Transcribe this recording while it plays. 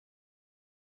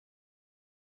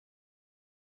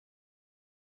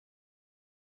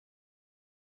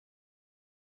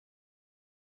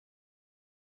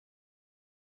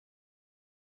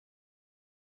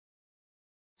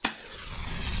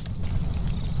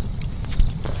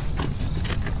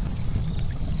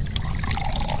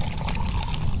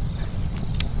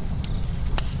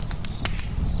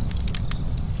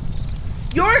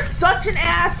such an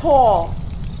asshole.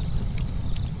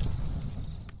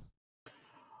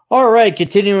 All right,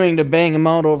 continuing to bang them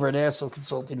out over at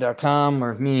assholeconsulting.com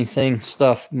or meaning things,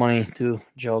 stuff, money, too,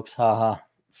 jokes, haha,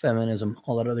 feminism,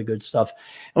 all that other good stuff.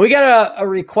 And we got a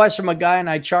request from a guy, and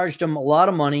I charged him a lot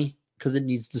of money because it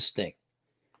needs to sting.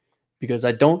 Because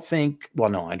I don't think, well,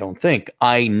 no, I don't think.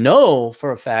 I know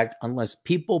for a fact, unless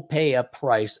people pay a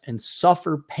price and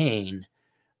suffer pain,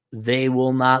 they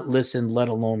will not listen, let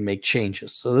alone make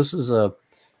changes. So this is a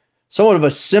somewhat of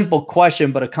a simple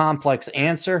question, but a complex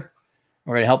answer.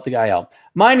 We're going to help the guy out.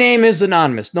 My name is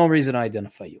anonymous. No reason to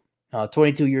identify you.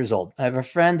 22 years old. I have a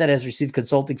friend that has received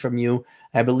consulting from you.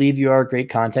 I believe you are a great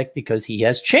contact because he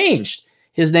has changed.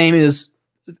 His name is,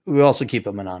 we also keep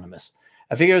him anonymous.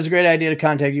 I figure it was a great idea to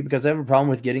contact you because I have a problem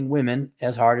with getting women.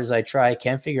 As hard as I try, I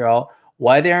can't figure out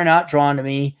why they are not drawn to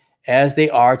me as they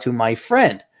are to my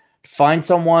friend. To find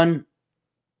someone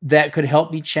that could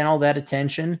help me channel that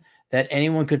attention that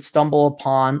anyone could stumble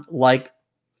upon, like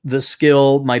the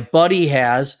skill my buddy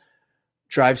has,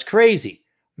 drives crazy.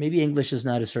 Maybe English is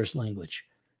not his first language.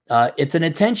 It's an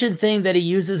attention thing that he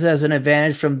uses as an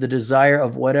advantage from the desire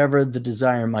of whatever the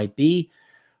desire might be.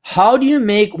 How do you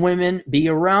make women be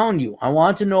around you? I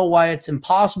want to know why it's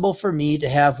impossible for me to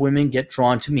have women get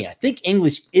drawn to me. I think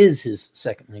English is his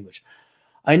second language.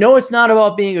 I know it's not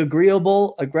about being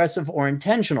agreeable, aggressive, or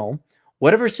intentional.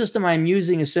 Whatever system I'm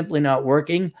using is simply not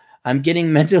working. I'm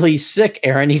getting mentally sick,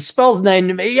 Aaron. He spells name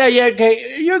to me. Yeah,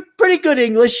 okay. You're pretty good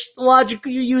English.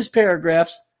 Logically, you use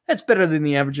paragraphs. That's better than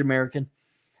the average American.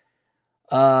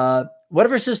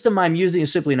 Whatever system I'm using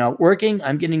is simply not working.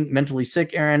 I'm getting mentally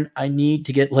sick, Aaron. I need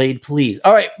to get laid, please.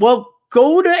 All right, well,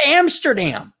 go to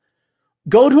Amsterdam.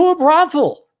 Go to a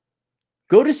brothel.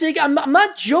 Go to Sig. I'm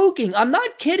not joking. I'm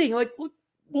not kidding. Like,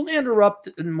 we'll interrupt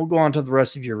and we'll go on to the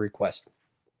rest of your request.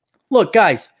 Look,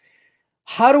 guys.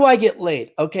 How do I get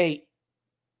laid? Okay.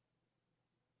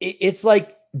 It's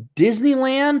like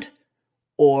Disneyland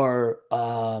or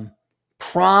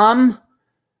prom,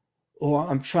 or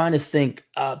I'm trying to think.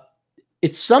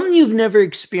 It's something you've never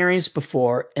experienced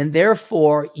before, and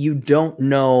therefore you don't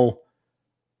know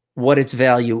what its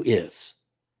value is.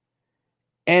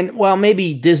 And well,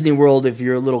 maybe Disney World, if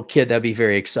you're a little kid, that'd be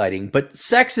very exciting. But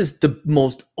sex is the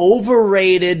most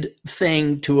overrated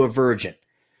thing to a virgin.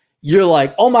 You're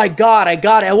like, oh my God, I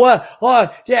got it. What?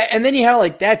 Oh, yeah. And then you have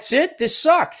like, that's it. This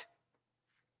sucked.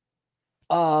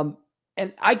 And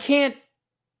I can't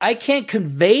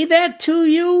convey that to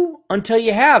you until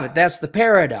you have it. That's the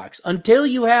paradox. Until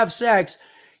you have sex,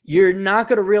 you're not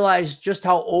going to realize just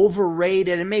how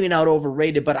overrated, and maybe not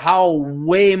overrated, but how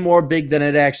way more big than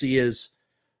it actually is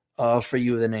for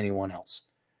you than anyone else.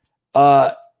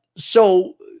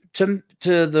 So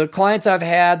to the clients I've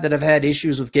had that have had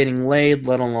issues with getting laid,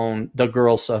 let alone the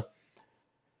girls,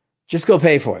 just go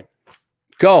pay for it.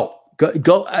 Go.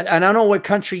 And I don't know what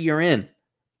country you're in,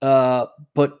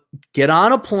 but get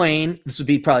on a plane. This would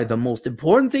be probably the most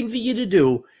important thing for you to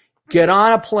do. Get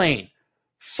on a plane.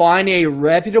 Find a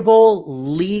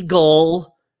reputable,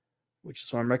 legal, which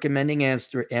is what I'm recommending,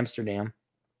 Amsterdam.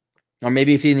 Or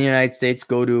maybe if you're in the United States,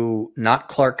 go to not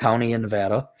Clark County in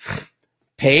Nevada.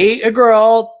 Pay a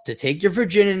girl to take your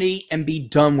virginity and be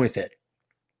done with it.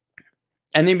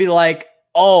 And then be like,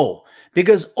 oh,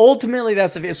 because ultimately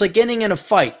that's the fear. It's like getting in a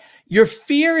fight. Your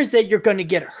fear is that you're going to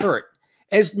get hurt.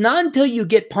 And it's not until you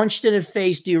get punched in the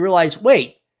face do you realize,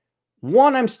 wait,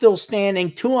 1, I'm still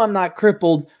standing. 2, I'm not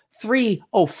crippled. 3,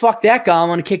 oh, fuck that guy. I'm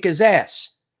going to kick his ass.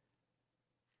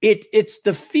 It's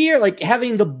the fear, like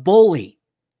having the bully.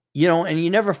 You know, and you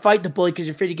never fight the bully because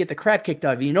you're afraid to get the crap kicked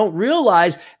out of you. You don't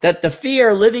realize that the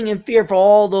fear, living in fear for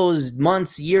all those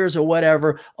months, years, or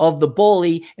whatever of the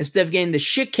bully, instead of getting the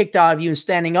shit kicked out of you and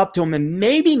standing up to him and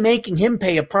maybe making him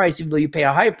pay a price, even though you pay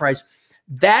a high price,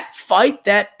 that fight,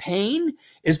 that pain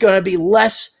is going to be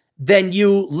less than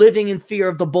you living in fear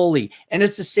of the bully. And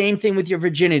it's the same thing with your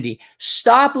virginity.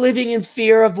 Stop living in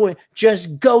fear of it.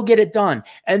 Just go get it done.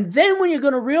 And then when you're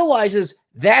going to realize is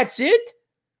that's it.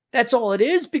 That's all it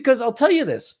is, because I'll tell you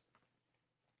this.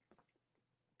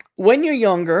 When you're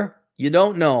younger, you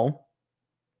don't know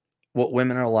what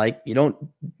women are like. You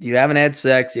haven't had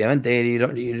sex, you haven't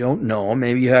dated, you don't know.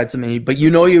 Maybe you had some, but you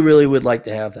know you really would like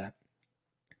to have that.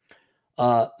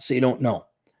 So you don't know.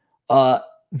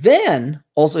 Then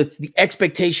also it's the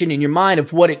expectation in your mind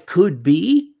of what it could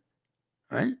be,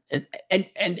 right? And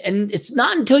it's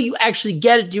not until you actually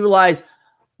get it do you realize,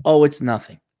 oh, it's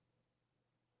nothing.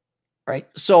 Right.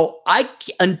 So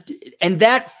and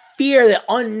that fear, the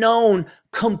unknown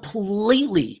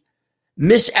completely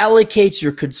misallocates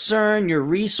your concern, your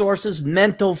resources,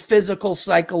 mental, physical,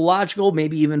 psychological,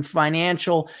 maybe even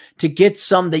financial, to get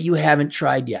some that you haven't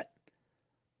tried yet.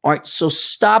 All right, so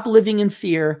stop living in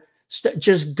fear.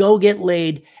 Just go get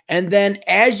laid. And then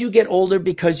as you get older,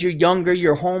 because you're younger,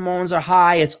 your hormones are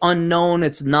high, it's unknown,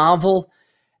 it's novel,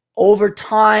 over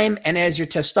time, and as your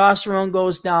testosterone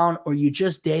goes down, or you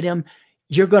just date him,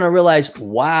 you're going to realize,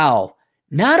 wow,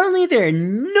 not only they're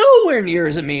nowhere near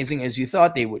as amazing as you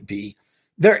thought they would be,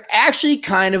 they're actually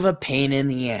kind of a pain in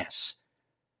the ass.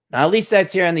 Now, at least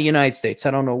that's here in the United States.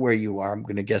 I don't know where you are. I'm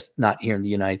going to guess not here in the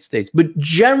United States. But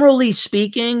generally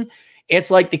speaking,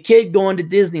 it's like the kid going to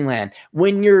Disneyland.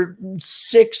 When you're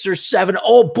 6 or 7,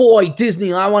 oh boy,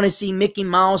 Disney, I want to see Mickey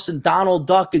Mouse and Donald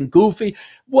Duck and Goofy.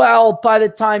 Well, by the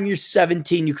time you're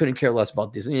 17, you couldn't care less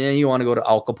about Disney. You want to go to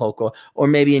Acapulco, or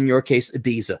maybe in your case,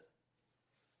 Ibiza.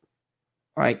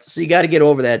 All right, so you got to get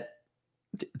over that.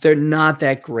 They're not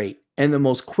that great. And the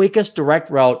most quickest direct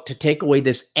route to take away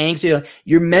this anxiety,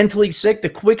 you're mentally sick, the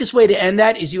quickest way to end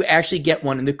that is you actually get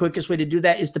one. And the quickest way to do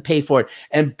that is to pay for it.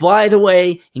 And by the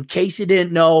way, in case you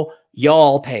didn't know,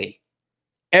 y'all pay.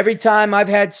 Every time I've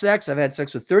had sex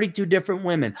with 32 different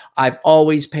women. I've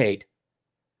always paid.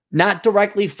 Not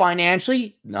directly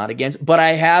financially, not against, but I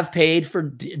have paid for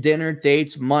dinner,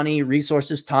 dates, money,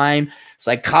 resources, time. It's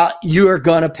like, you're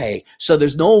going to pay. So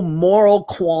there's no moral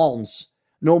qualms.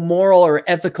 No moral or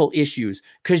ethical issues,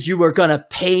 because you are going to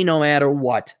pay no matter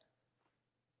what.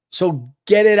 So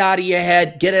get it out of your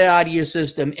head, get it out of your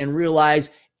system, and realize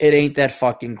it ain't that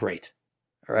fucking great.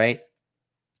 All right?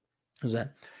 Who's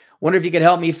that? Wonder if you could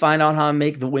help me find out how to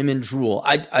make the women drool.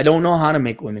 I don't know how to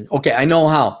make women. Okay, I know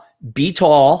how. Be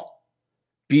tall,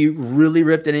 be really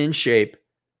ripped and in shape.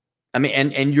 I mean,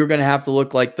 and you're going to have to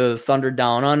look like the Thunder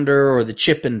Down Under or the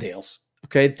Chippendales.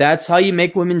 Okay, that's how you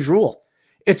make women drool.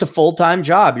 It's a full-time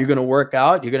job. You're going to work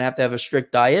out. You're going to have a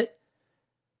strict diet.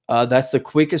 That's the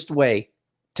quickest way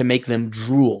to make them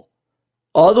drool.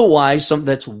 Otherwise, something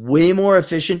that's way more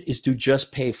efficient is to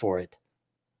just pay for it.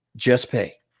 Just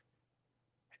pay.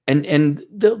 And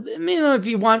if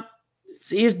you want,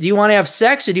 do you want to have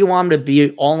sex, or do you want them to be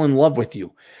all in love with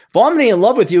you? If I'm in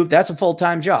love with you, that's a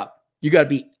full-time job. You got to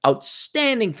be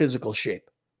outstanding physical shape.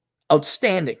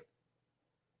 Outstanding.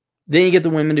 Then you get the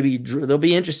women to be, they'll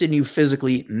be interested in you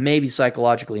physically, maybe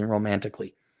psychologically and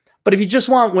romantically. But if you just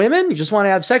want women, you just want to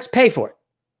have sex, pay for it.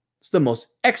 It's the most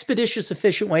expeditious,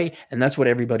 efficient way, and that's what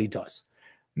everybody does,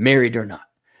 married or not.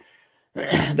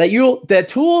 That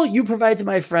tool you provide to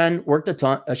my friend worked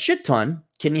a shit ton.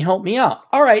 Can you help me out?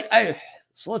 All right,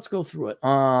 so let's go through it.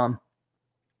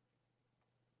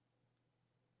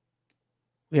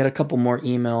 We had a couple more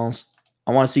emails.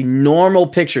 I want to see normal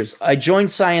pictures. I joined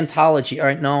Scientology. All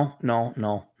right, no.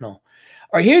 All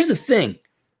right, here's the thing.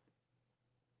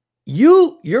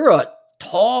 You're a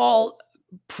tall,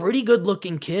 pretty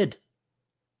good-looking kid.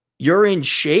 You're in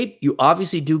shape. You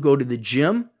obviously do go to the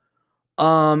gym.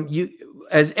 You,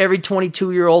 as every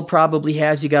 22-year-old probably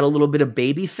has, you got a little bit of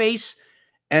baby face,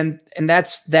 and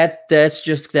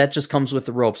that just comes with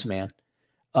the ropes, man.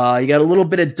 You got a little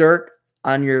bit of dirt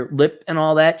on your lip and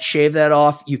all that. Shave that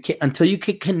off. You can't until you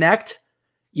can connect.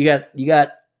 You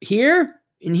got here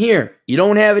and here. You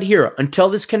don't have it here. Until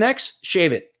this connects,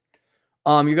 shave it.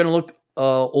 You're gonna look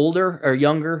older or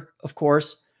younger, of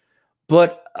course.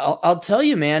 But I'll tell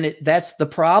you, man, that's the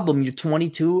problem. You're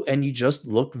 22 and you just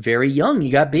look very young.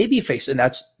 You got baby face, and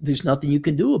there's nothing you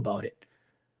can do about it.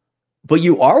 But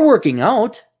you are working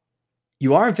out.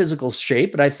 You are in physical shape,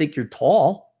 but I think you're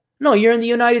tall. No, you're in the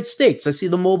United States. I see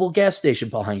the Mobil gas station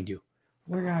behind you.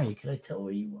 Where are you? Can I tell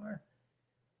where you are?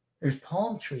 There's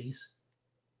palm trees.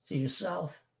 See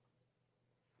yourself.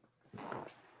 You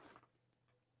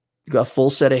got a full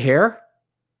set of hair?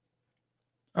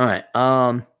 All right.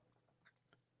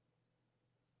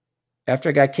 After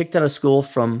I got kicked out of school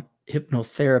from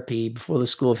hypnotherapy, before the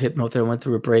school of hypnotherapy, I went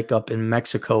through a breakup in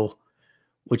Mexico,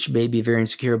 which made me very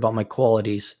insecure about my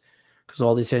qualities, because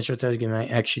all the attention I was getting, I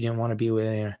actually didn't want to be with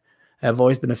it. I've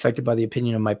always been affected by the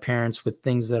opinion of my parents with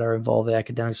things that are involved in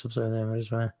academics.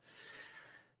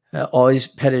 Always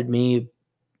petted me,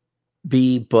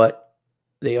 but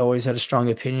they always had a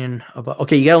strong opinion about.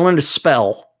 Okay, you got to learn to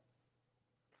spell.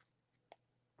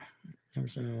 All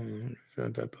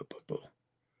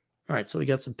right, so we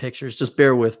got some pictures. Just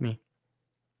bear with me.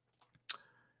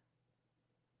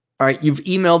 All right, you've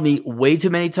emailed me way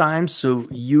too many times, so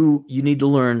you need to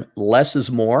learn less is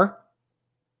more.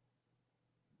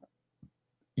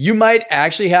 You might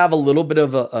actually have a little bit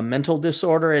of a mental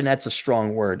disorder, and that's a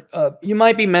strong word. You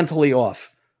might be mentally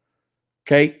off,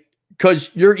 okay? Because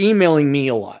you're emailing me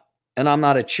a lot, and I'm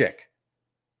not a chick.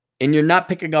 And you're not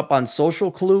picking up on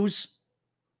social clues.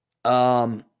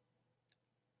 and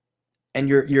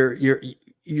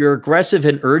you're aggressive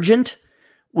and urgent,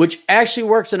 which actually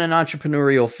works in an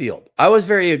entrepreneurial field. I was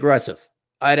very aggressive.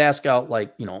 I'd ask out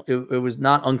it was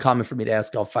not uncommon for me to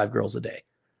ask out 5 girls a day.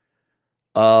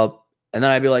 And then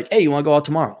I'd be like, hey, you want to go out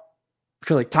tomorrow?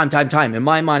 Because like time. In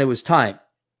my mind, it was time.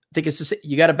 I think it's just,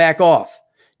 you got to back off.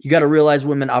 You got to realize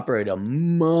women operate a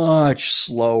much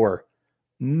slower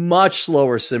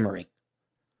simmering,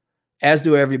 as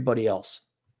do everybody else.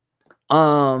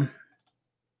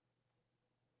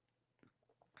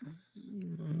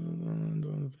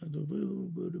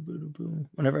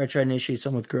 Whenever I try to initiate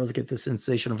someone with girls, I get the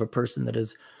sensation of a person that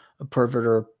is a pervert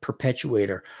or a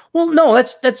perpetuator. Well, no,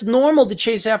 that's normal to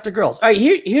chase after girls. All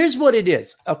right, here's what it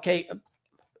is. Okay.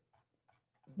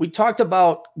 We talked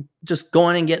about just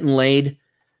going and getting laid.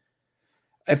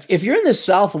 If you're in the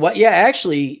Southwest, yeah,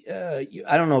 actually,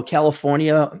 I don't know,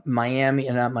 California, Miami,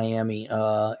 and not Miami,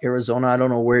 Arizona, I don't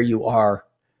know where you are,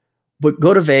 but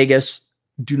go to Vegas.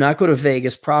 Do not go to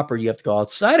Vegas proper. You have to go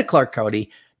outside of Clark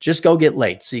County. Just go get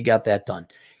laid. So you got that done.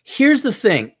 Here's the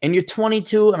thing, and you're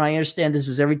 22, and I understand this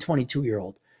is every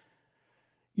 22-year-old.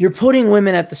 You're putting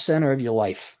women at the center of your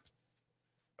life,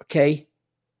 okay?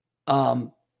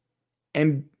 And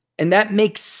that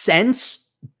makes sense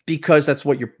because that's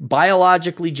what you're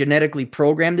biologically, genetically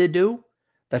programmed to do.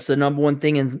 That's the number one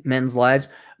thing in men's lives.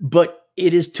 But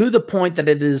it is to the point that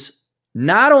it is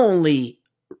not only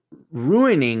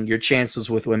ruining your chances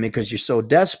with women because you're so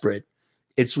desperate,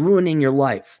 it's ruining your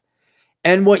life.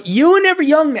 And what you and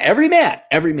every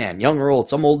man, young or old,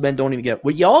 some old men don't even get,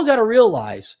 what y'all got to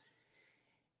realize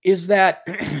is that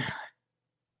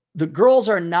the girls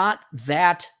are not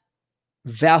that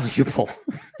valuable.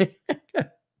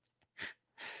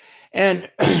 And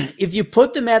if you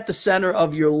put them at the center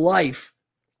of your life,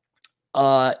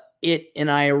 it, in an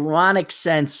ironic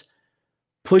sense,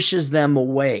 pushes them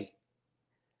away.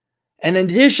 And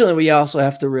additionally, we also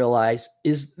have to realize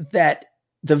is that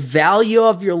the value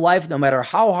of your life, no matter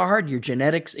how hard your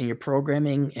genetics and your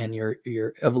programming and your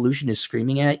evolution is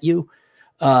screaming at you,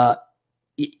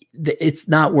 it's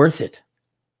not worth it.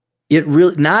 It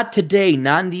really, not today,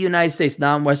 not in the United States,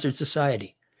 not in Western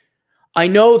society. I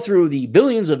know through the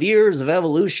billions of years of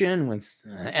evolution with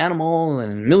animal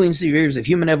and millions of years of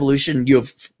human evolution,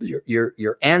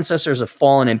 your ancestors have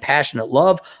fallen in passionate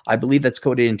love. I believe that's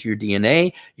coded into your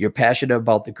DNA. You're passionate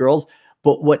about the girls.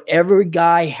 But what every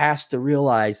guy has to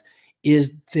realize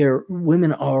is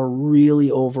women are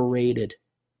really overrated.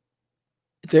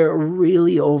 They're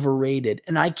really overrated.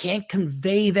 And I can't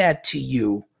convey that to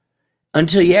you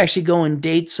until you actually go and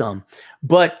date some.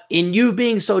 But in you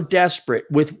being so desperate,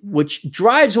 which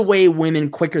drives away women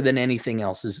quicker than anything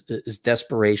else, is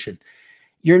desperation.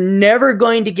 You're never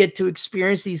going to get to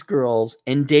experience these girls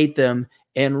and date them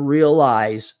and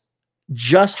realize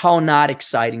just how not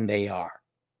exciting they are.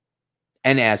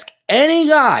 And ask any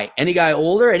guy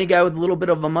older, any guy with a little bit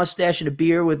of a mustache and a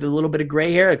beard with a little bit of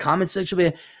gray hair, a comment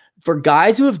section, for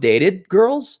guys who have dated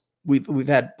girls, we've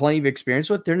had plenty of experience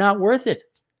with, they're not worth it.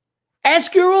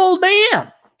 Ask your old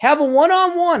man. Have a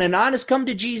one-on-one, an honest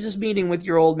come-to-Jesus meeting with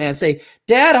your old man. Say,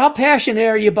 Dad, how passionate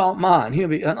are you about Mom? He'll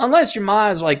be, unless your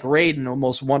mom is like great and the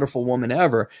most wonderful woman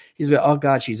ever, he's like, oh,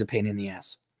 God, she's a pain in the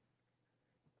ass.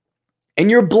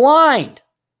 And you're blind.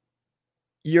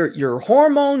 Your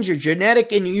hormones, your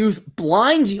genetic and your youth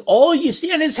blinds you. All you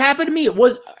see, and it's happened to me.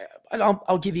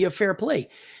 I'll give you a fair play.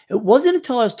 It wasn't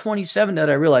until I was 27 that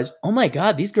I realized, oh, my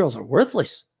God, these girls are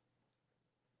worthless.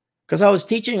 Because I was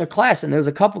teaching a class and there was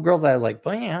a couple girls I was like,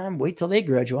 bam, wait till they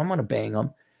graduate. I'm going to bang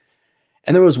them.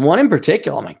 And there was one in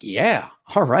particular. I'm like, yeah,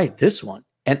 all right, this one.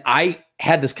 And I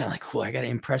had this kind of like, oh, I got to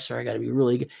impress her. I got to be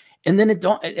really good. And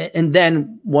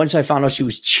then once I found out she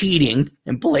was cheating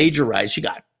and plagiarized, she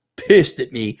got pissed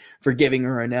at me for giving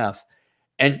her an F.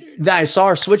 And then I saw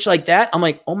her switch like that. I'm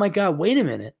like, oh my God, wait a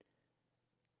minute.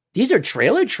 These are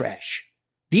trailer trash.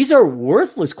 These are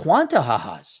worthless quanta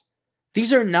ha-has.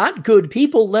 These are not good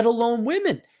people, let alone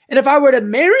women. And if I were to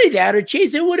marry that or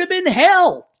chase, it would have been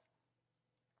hell.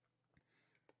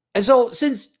 And so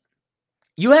since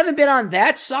you haven't been on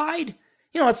that side,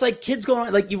 it's like kids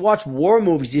going, like you watch war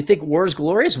movies. You think war is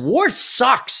glorious? War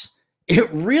sucks. It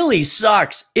really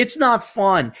sucks. It's not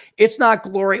fun. It's not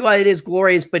glorious. Well, it is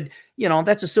glorious, but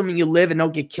that's assuming you live and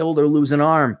don't get killed or lose an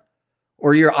arm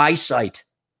or your eyesight.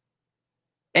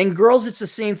 And girls, it's the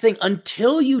same thing.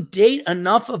 Until you date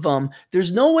enough of them,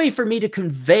 there's no way for me to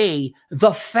convey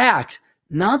the fact,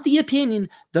 not the opinion,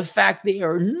 the fact they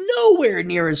are nowhere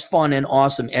near as fun and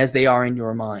awesome as they are in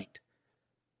your mind.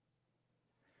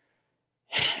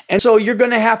 And so you're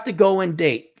going to have to go and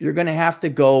date. You're going to have to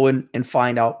go and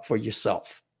find out for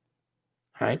yourself.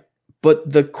 All right.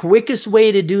 But the quickest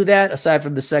way to do that, aside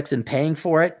from the sex and paying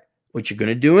for it, which you're going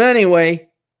to do anyway,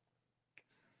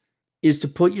 is to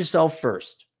put yourself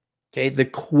first. Okay. The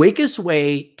quickest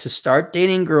way to start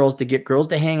dating girls, to get girls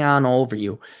to hang on over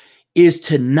you, is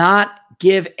to not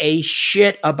give a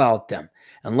shit about them.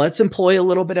 And let's employ a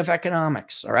little bit of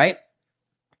economics. All right.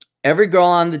 Every girl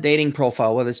on the dating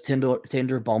profile, whether it's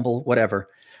Tinder, Bumble, whatever,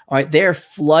 all right, they're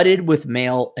flooded with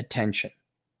male attention.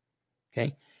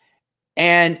 Okay.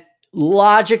 And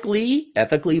logically,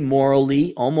 ethically,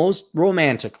 morally, almost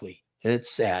romantically,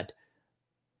 it's sad,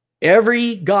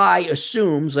 every guy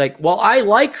assumes like, well, I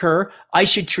like her, I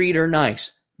should treat her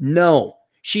nice. No,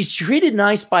 she's treated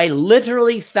nice by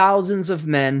literally thousands of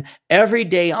men every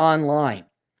day online.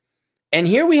 And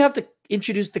here we have to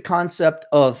introduce the concept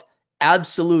of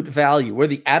absolute value, where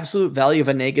the absolute value of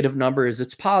a negative number is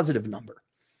its positive number.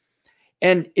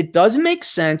 And it doesn't make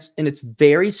sense, and it's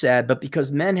very sad, but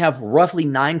because men have roughly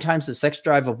 9 times the sex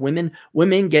drive of women,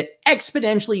 women get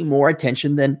exponentially more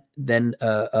attention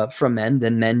from men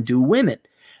than men do women.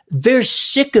 They're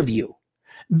sick of you.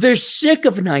 They're sick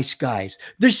of nice guys.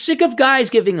 They're sick of guys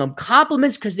giving them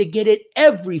compliments because they get it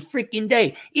every freaking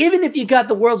day. Even if you got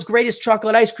the world's greatest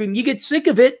chocolate ice cream, you get sick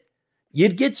of it.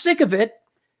 You'd get sick of it.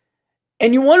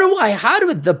 And you wonder why. How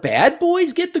do the bad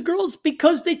boys get the girls?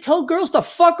 Because they tell girls to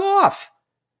fuck off.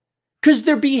 Because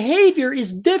their behavior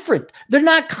is different. They're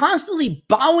not constantly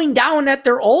bowing down at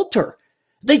their altar.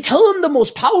 They tell them the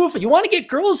most powerful. You want to get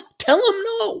girls? Tell them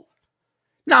no.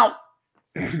 Now,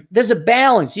 there's a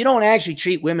balance. You don't actually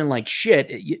treat women like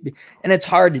shit. And it's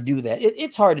hard to do that.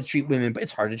 It's hard to treat women, but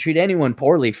it's hard to treat anyone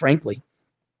poorly, frankly.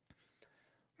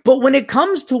 But when it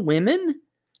comes to women,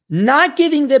 not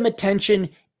giving them attention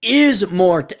is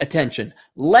more attention.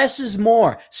 Less is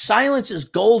more. Silence is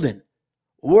golden.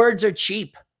 Words are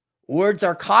cheap. Words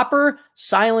are copper.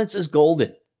 Silence is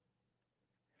golden.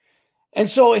 And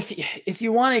so if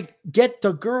you want to get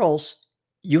the girls,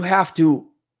 you have to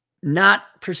not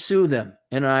pursue them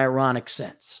in an ironic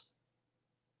sense.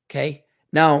 Okay.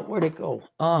 Now, where'd it go?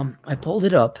 I pulled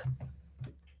it up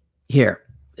here.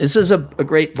 This is a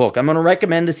great book. I'm going to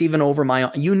recommend this even over my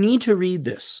own. You need to read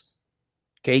this.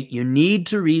 Okay. You need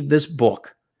to read this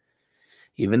book,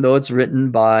 even though it's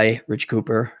written by Rich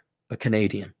Cooper, a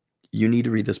Canadian. You need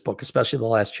to read this book, especially the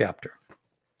last chapter.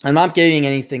 I'm not giving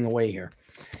anything away here.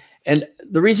 And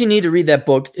the reason you need to read that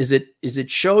book is it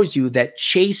shows you that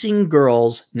chasing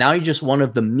girls, now you're just one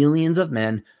of the millions of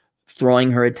men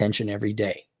throwing her attention every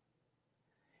day.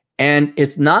 And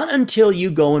it's not until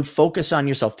you go and focus on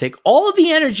yourself, take all of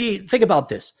the energy. Think about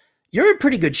this. You're in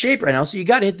pretty good shape right now, so you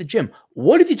got to hit the gym.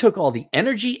 What if you took all the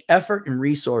energy, effort, and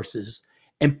resources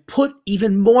and put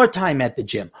even more time at the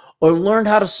gym, or learned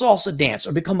how to salsa dance,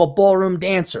 or become a ballroom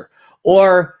dancer,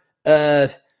 or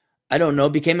I don't know,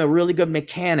 became a really good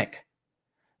mechanic?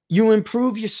 You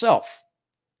improve yourself.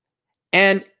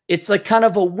 And it's like kind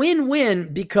of a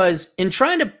win-win, because in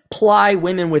trying to ply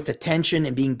women with attention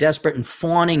and being desperate and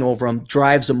fawning over them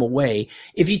drives them away.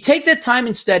 If you take that time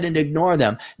instead and ignore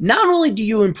them, not only do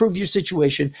you improve your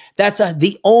situation, that's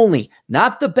the only,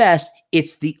 not the best,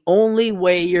 it's the only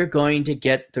way you're going to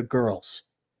get the girls.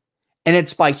 And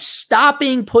it's by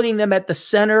stopping putting them at the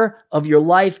center of your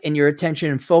life and your attention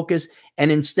and focus,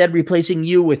 and instead replacing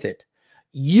you with it.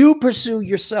 You pursue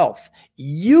yourself.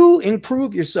 You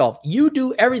improve yourself. You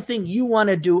do everything you want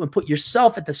to do and put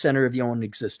yourself at the center of your own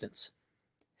existence.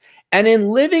 And in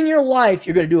living your life,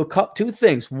 you're going to do two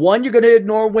things. One, you're going to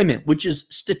ignore women, which is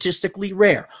statistically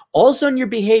rare. All of a sudden, your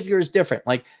behavior is different.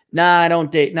 Like, nah, I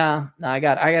don't date. Nah, I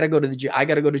got to go to the gym. I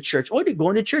got to go to church. Oh,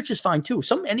 going to church is fine too.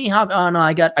 Anyhow, no,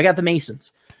 I got the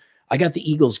Masons. I got the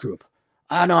Eagles group.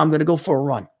 No, I'm going to go for a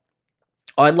run.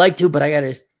 Oh, I'd like to, but I got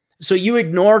to. So you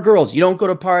ignore girls. You don't go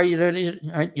to party.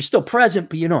 You're still present,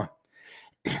 but you know.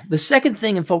 The second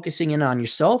thing in focusing in on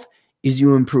yourself is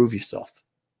you improve yourself.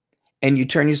 And you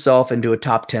turn yourself into a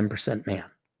top 10% man.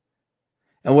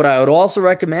 And what I would also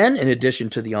recommend, in addition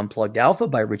to the Unplugged Alpha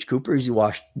by Rich Cooper, is you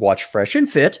watch Fresh and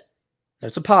Fit.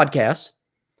 That's a podcast.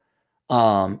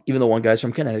 Even though one guy's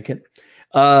from Connecticut.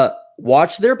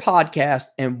 Watch their podcast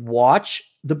and watch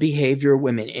the behavior of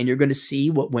women. And you're going to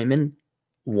see what women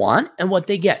want and what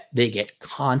they get. They get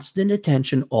constant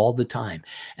attention all the time.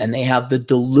 And they have the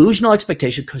delusional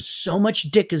expectation, because so much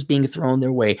dick is being thrown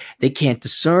their way, they can't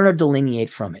discern or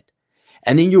delineate from it.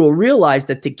 And then you will realize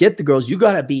that to get the girls, you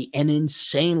got to be an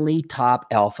insanely top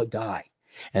alpha guy.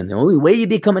 And the only way you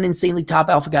become an insanely top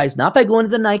alpha guy is not by going to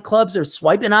the nightclubs or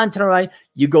swiping on to the right.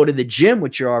 You go to the gym,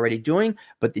 which you're already doing,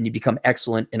 but then you become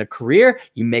excellent in a career.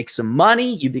 You make some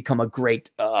money. You become a great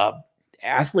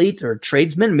athlete or a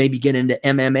tradesman, maybe get into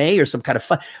MMA or some kind of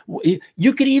fun.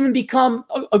 You could even become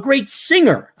a great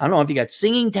singer. I don't know if you got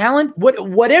singing talent,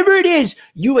 whatever it is,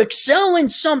 you excel in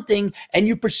something and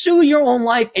you pursue your own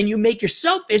life and you make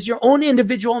yourself as your own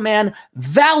individual man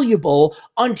valuable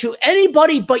unto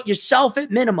anybody but yourself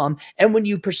at minimum. And when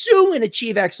you pursue and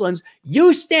achieve excellence,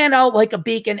 you stand out like a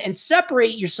beacon and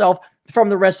separate yourself from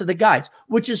the rest of the guys,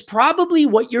 which is probably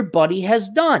what your buddy has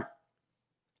done.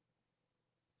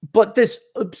 But this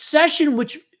obsession,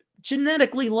 which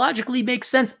genetically, logically makes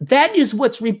sense, that is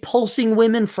what's repulsing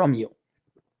women from you.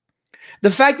 The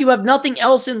fact you have nothing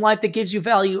else in life that gives you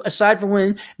value aside from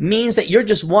women means that you're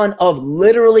just one of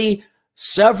literally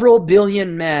several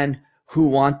billion men who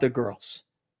want the girls.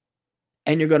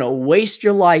 And you're going to waste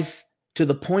your life to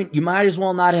the point you might as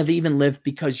well not have even lived,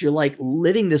 because you're like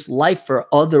living this life for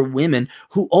other women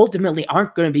who ultimately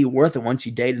aren't going to be worth it once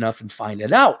you date enough and find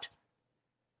it out.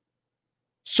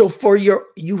 So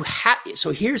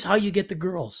so here's how you get the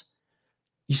girls.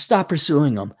 You stop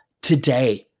pursuing them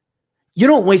today. You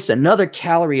don't waste another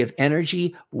calorie of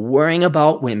energy worrying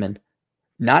about women.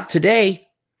 Not today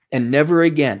and never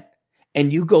again.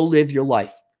 And you go live your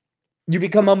life. You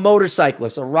become a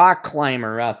motorcyclist, a rock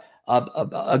climber,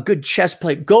 a good chess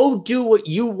player. Go do what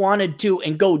you want to do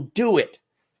and go do it.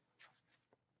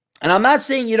 And I'm not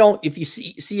saying you don't, if you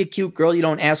see a cute girl, you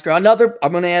don't ask her. I'm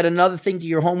going to add another thing to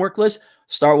your homework list.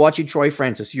 Start watching Troy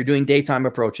Francis. You're doing daytime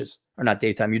approaches, or not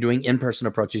daytime. You're doing in-person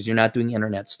approaches. You're not doing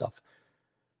internet stuff,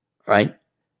 right?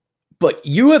 But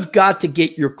you have got to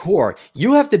get your core.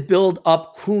 You have to build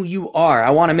up who you are. I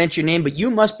want to mention your name, but you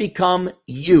must become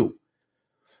you.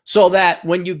 So that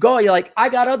when you go, you're like, I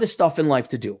got other stuff in life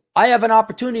to do. I have an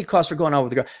opportunity cost for going out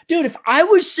with a girl. Dude, if I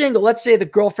was single, let's say the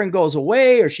girlfriend goes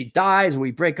away or she dies, or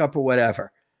we break up or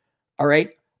whatever. All right.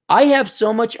 I have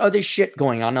so much other shit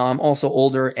going on. Now, I'm also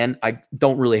older and I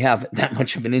don't really have that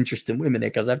much of an interest in women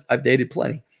because I've dated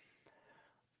plenty.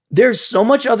 There's so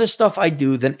much other stuff I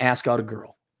do than ask out a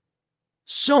girl.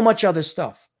 So much other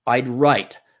stuff. I'd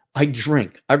write. I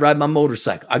drink. I ride my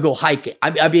motorcycle. I go hiking.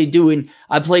 I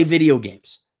play video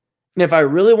games. And if I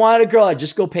really wanted a girl, I'd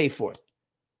just go pay for it.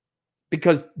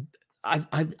 Because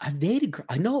I've dated girls.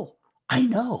 I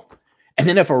know. And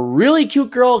then if a really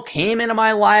cute girl came into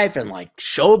my life and like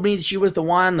showed me that she was the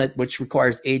one, which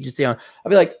requires agency on, I'd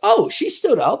be like, oh, she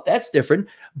stood out. That's different.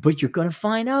 But you're going to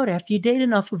find out after you date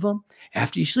enough of them,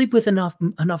 after you sleep with enough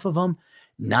of them,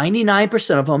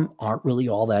 99% of them aren't really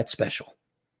all that special.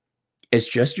 It's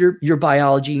just your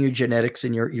biology and your genetics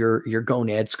and your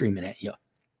gonad screaming at you.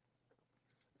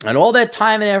 And all that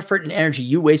time and effort and energy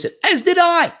you wasted, as did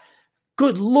I.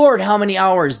 Good Lord, how many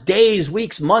hours, days,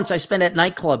 weeks, months I spent at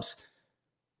nightclubs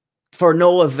for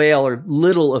no avail or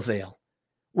little avail.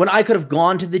 When I could have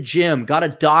gone to the gym, got a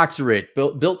doctorate,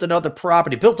 built another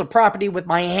property, built a property with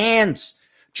my hands,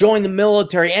 joined the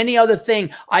military, any other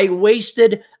thing. I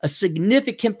wasted a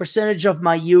significant percentage of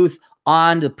my youth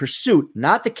on the pursuit,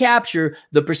 not the capture,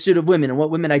 the pursuit of women. And what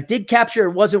women I did capture,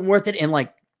 it wasn't worth it in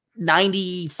like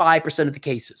 95% of the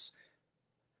cases.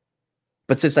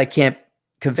 But since I can't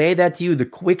convey that to you, the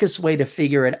quickest way to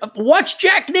figure it out, watch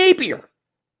Jack Napier.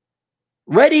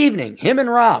 Red Evening, him and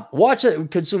Rob. Watch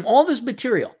it, consume all this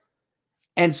material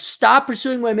and stop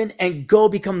pursuing women and go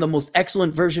become the most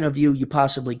excellent version of you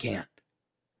possibly can.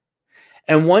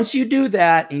 And once you do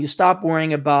that and you stop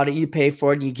worrying about it, you pay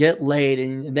for it and you get laid,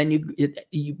 and then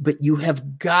but you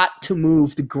have got to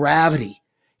move the gravity,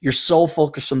 your sole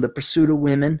focus from the pursuit of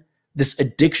women, this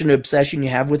addiction, obsession you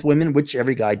have with women, which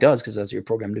every guy does because that's your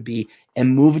program to be,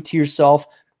 and move it to yourself.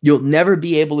 You'll never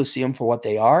be able to see them for what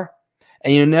they are.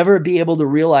 And you'll never be able to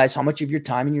realize how much of your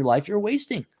time in your life you're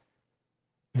wasting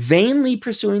vainly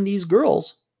pursuing these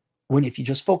girls, when if you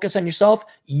just focus on yourself,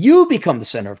 you become the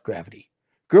center of gravity.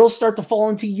 Girls start to fall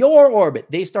into your orbit.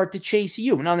 They start to chase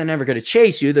you. Now, they're never going to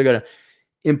chase you. They're going to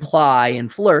imply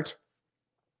and flirt.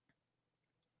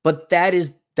 But that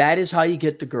is how you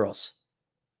get the girls,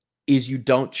 is you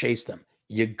don't chase them.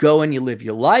 You go and you live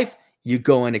your life. You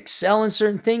go and excel in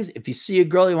certain things. If you see a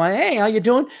girl, you want, hey, how you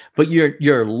doing? But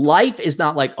your life is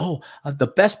not like, oh, the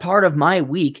best part of my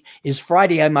week is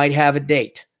Friday, I might have a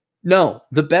date. No,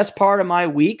 the best part of my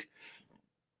week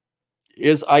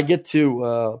is I get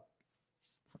to,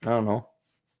 I don't know,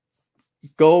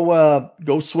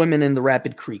 go swimming in the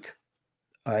Rapid Creek.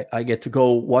 I get to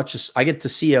go watch this. I get to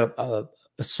see a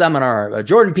seminar,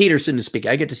 Jordan Peterson to speak.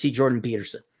 I get to see Jordan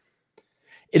Peterson.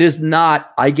 It is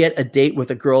not, I get a date with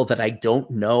a girl that I don't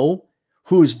know,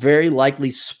 who is very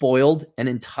likely spoiled and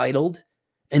entitled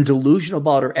and delusional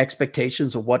about her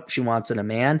expectations of what she wants in a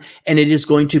man. And it is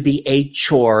going to be a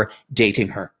chore dating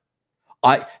her.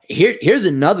 Here's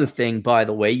another thing, by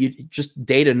the way. You just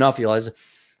date enough, you realize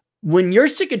when you're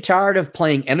sick and tired of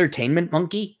playing entertainment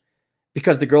monkey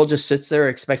because the girl just sits there,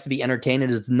 expects to be entertained,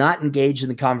 and is not engaged in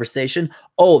the conversation.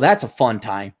 Oh, that's a fun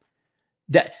time.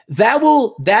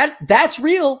 That's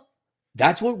real.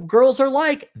 That's what girls are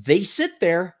like. They sit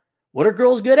there. What are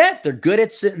girls good at? They're good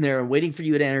at sitting there and waiting for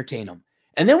you to entertain them.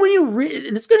 And then when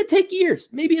and it's going to take years,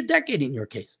 maybe a decade in your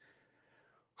case.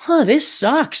 This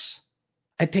sucks.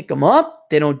 I pick them up.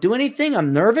 They don't do anything.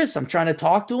 I'm nervous. I'm trying to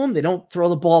talk to them. They don't throw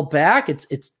the ball back.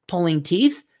 It's pulling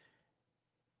teeth.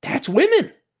 That's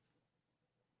women.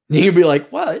 Then you'll be like,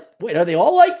 what? Wait, are they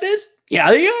all like this? Yeah,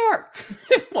 they are.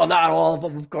 Well, not all of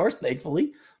them, of course,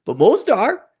 thankfully, but most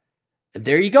are. And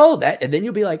there you go. And then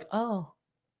you'll be like, oh,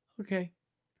 okay.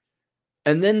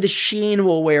 And then the sheen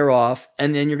will wear off,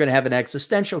 and then you're going to have an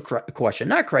existential question,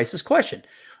 not crisis question.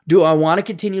 Do I want to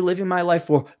continue living my life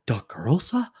for the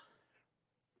girls?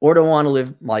 Or do I want to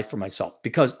live life for myself?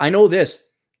 Because I know this,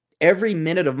 every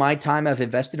minute of my time I've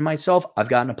invested in myself, I've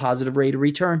gotten a positive rate of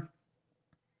return.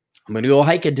 I'm going to go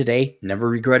hiking today. Never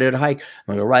regretted a hike.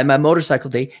 I'm going to ride my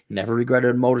motorcycle today. Never regretted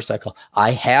a motorcycle.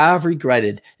 I have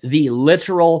regretted the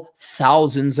literal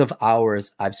thousands of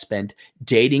hours I've spent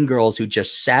dating girls who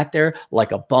just sat there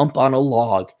like a bump on a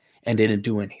log and didn't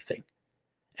do anything.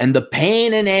 And the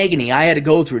pain and agony I had to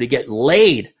go through to get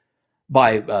laid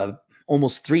by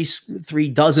almost three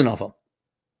dozen of them,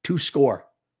 2 score,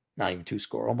 not even 2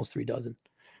 score, almost 3 dozen,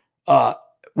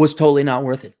 was totally not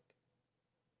worth it.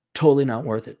 Totally not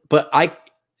worth it. But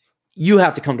you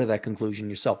have to come to that conclusion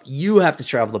yourself. You have to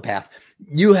travel the path.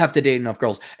 You have to date enough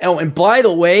girls. Oh, and by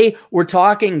the way, we're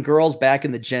talking girls back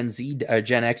in the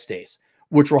Gen X days,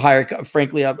 which were higher.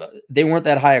 Frankly, they weren't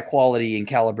that high a quality and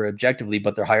caliber objectively,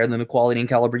 but they're higher than the quality and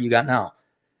caliber you got now.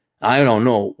 I don't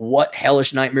know what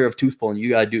hellish nightmare of tooth pulling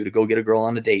you got to do to go get a girl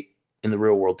on a date in the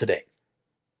real world today.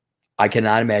 I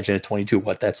cannot imagine at 22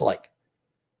 what that's like.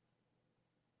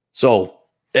 So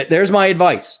there's my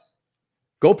advice.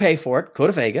 Go pay for it. Go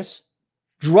to Vegas.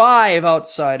 Drive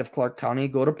outside of Clark County.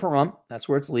 Go to Pahrump. That's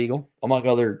where it's legal, among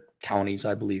other counties,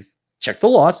 I believe. Check the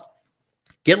laws.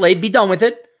 Get laid. Be done with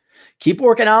it. Keep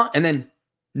working out, and then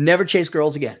never chase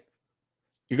girls again.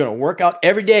 You're going to work out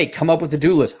every day. Come up with a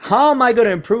to-do list. How am I going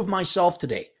to improve myself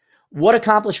today? What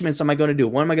accomplishments am I going to do?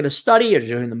 What am I going to study? Or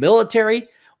doing the military?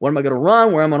 What am I going to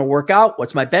run? Where am I going to work out?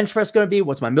 What's my bench press going to be?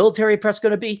 What's my military press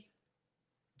going to be?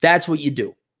 That's what you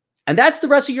do. And that's the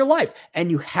rest of your life.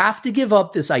 And you have to give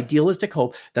up this idealistic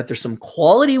hope that there's some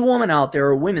quality woman out there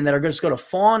or women that are just going to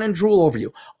fawn and drool over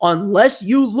you. Unless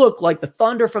you look like the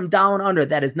thunder from down under,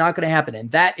 that is not going to happen.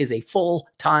 And that is a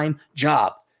full-time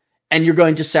job. And you're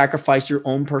going to sacrifice your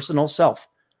own personal self.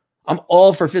 I'm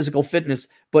all for physical fitness,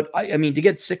 but I mean, to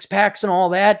get 6 packs and all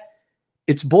that,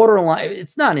 it's borderline.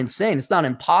 It's not insane. It's not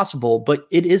impossible, but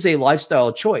it is a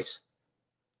lifestyle choice.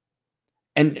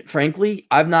 And frankly,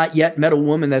 I've not yet met a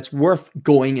woman that's worth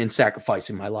going and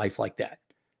sacrificing my life like that.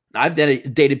 I've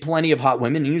dated plenty of hot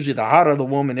women, and usually the hotter the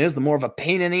woman is, the more of a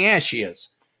pain in the ass she is.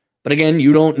 But again,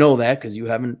 you don't know that because you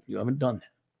haven't done that.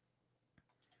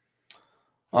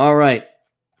 All right.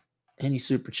 Any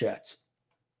super chats?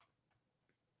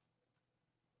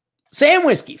 Sam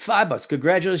Whiskey, $5.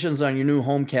 Congratulations on your new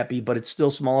home, Cappy, but it's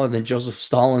still smaller than Joseph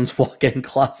Stalin's walk-in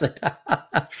closet.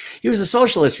 He was a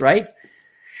socialist, right?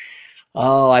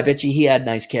 Oh, I bet you he had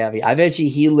nice cavi. I bet you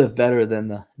he lived better than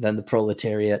the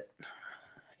proletariat.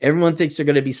 Everyone thinks they're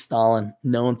going to be Stalin.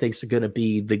 No one thinks they're going to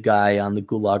be the guy on the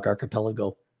Gulag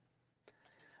Archipelago.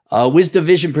 Wisdom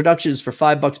Vision Productions for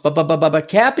 $5.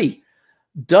 Cappy,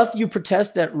 doth you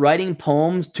protest that writing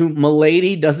poems to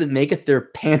Milady doesn't make it their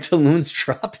pantaloons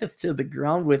drop into the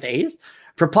ground with haste?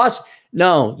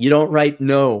 No, you don't write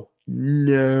no.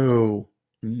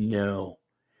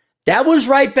 That was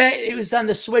right back. It was on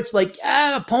the switch. Like,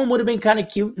 a poem would have been kind of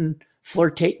cute and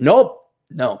flirtate. Nope.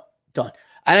 No, done.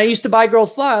 And I used to buy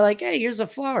girls flowers. Like, hey, here's the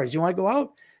flowers. You want to go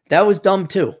out? That was dumb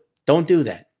too. Don't do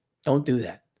that. Don't do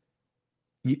that.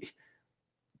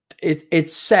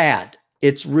 It's sad.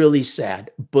 It's really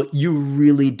sad. But you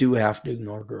really do have to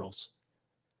ignore girls.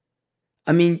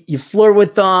 I mean, you flirt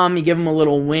with them, you give them a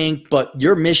little wink, but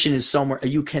your mission is somewhere.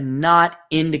 You cannot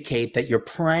indicate that your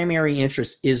primary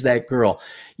interest is that girl.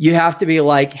 You have to be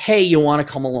like, hey, you want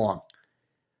to come along?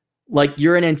 Like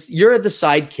you're the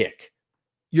sidekick.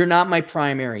 You're not my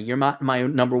primary. You're not my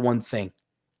number one thing.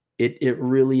 It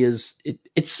really is.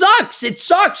 It sucks. It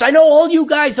sucks. I know all you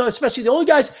guys, especially the old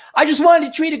guys, I just wanted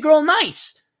to treat a girl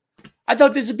nice. I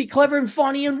thought this would be clever and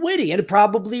funny and witty, and it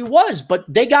probably was, but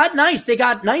they got nice. They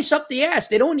got nice up the ass.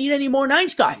 They don't need any more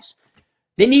nice guys.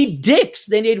 They need dicks.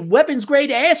 They need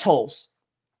weapons-grade assholes.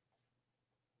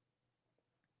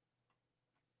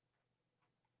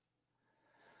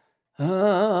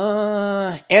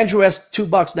 Andrew S.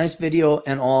 $2. Nice video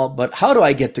and all, but how do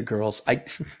I get to girls? I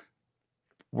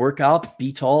work out,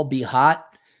 be tall, be hot,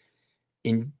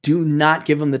 and do not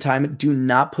give them the time. Do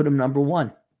not put them number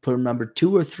 1. Put them number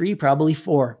 2 or 3, probably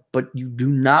 4, but you do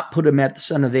not put them at the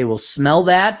center. They will smell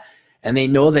that, and they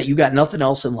know that you got nothing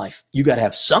else in life. You got to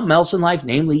have something else in life,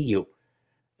 namely you.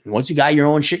 And once you got your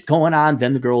own shit going on,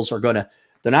 then the girls are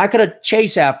they're not going to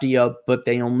chase after you, but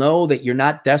they'll know that you're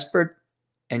not desperate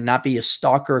and not be a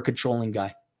stalker or controlling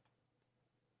guy.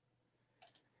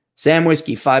 Sam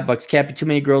Whiskey, $5. Cappy, too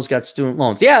many girls got student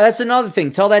loans. Yeah, that's another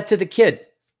thing. Tell that to the kid.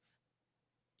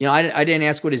 You know, I didn't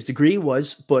ask what his degree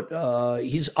was, but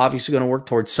he's obviously going to work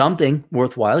towards something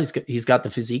worthwhile. He's got the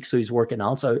physique, so he's working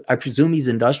out. So I presume he's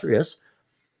industrious.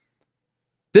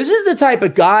 This is the type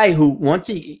of guy who once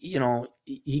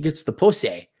he gets the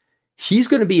pussy, he's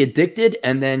going to be addicted,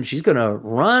 and then she's going to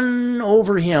run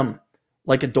over him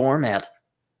like a doormat.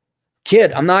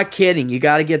 Kid, I'm not kidding. You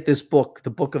got to get this book,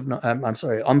 the book of, I'm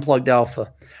sorry, Unplugged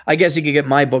Alpha. I guess you could get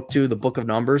my book too, the Book of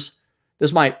Numbers.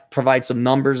 This might provide some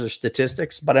numbers or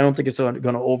statistics, but I don't think it's going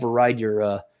to override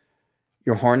your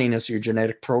horniness, your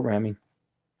genetic programming.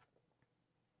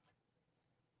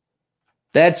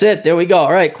 That's it. There we go.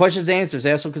 All right. Questions, answers,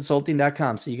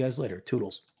 assholeconsulting.com. See you guys later.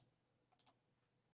 Toodles.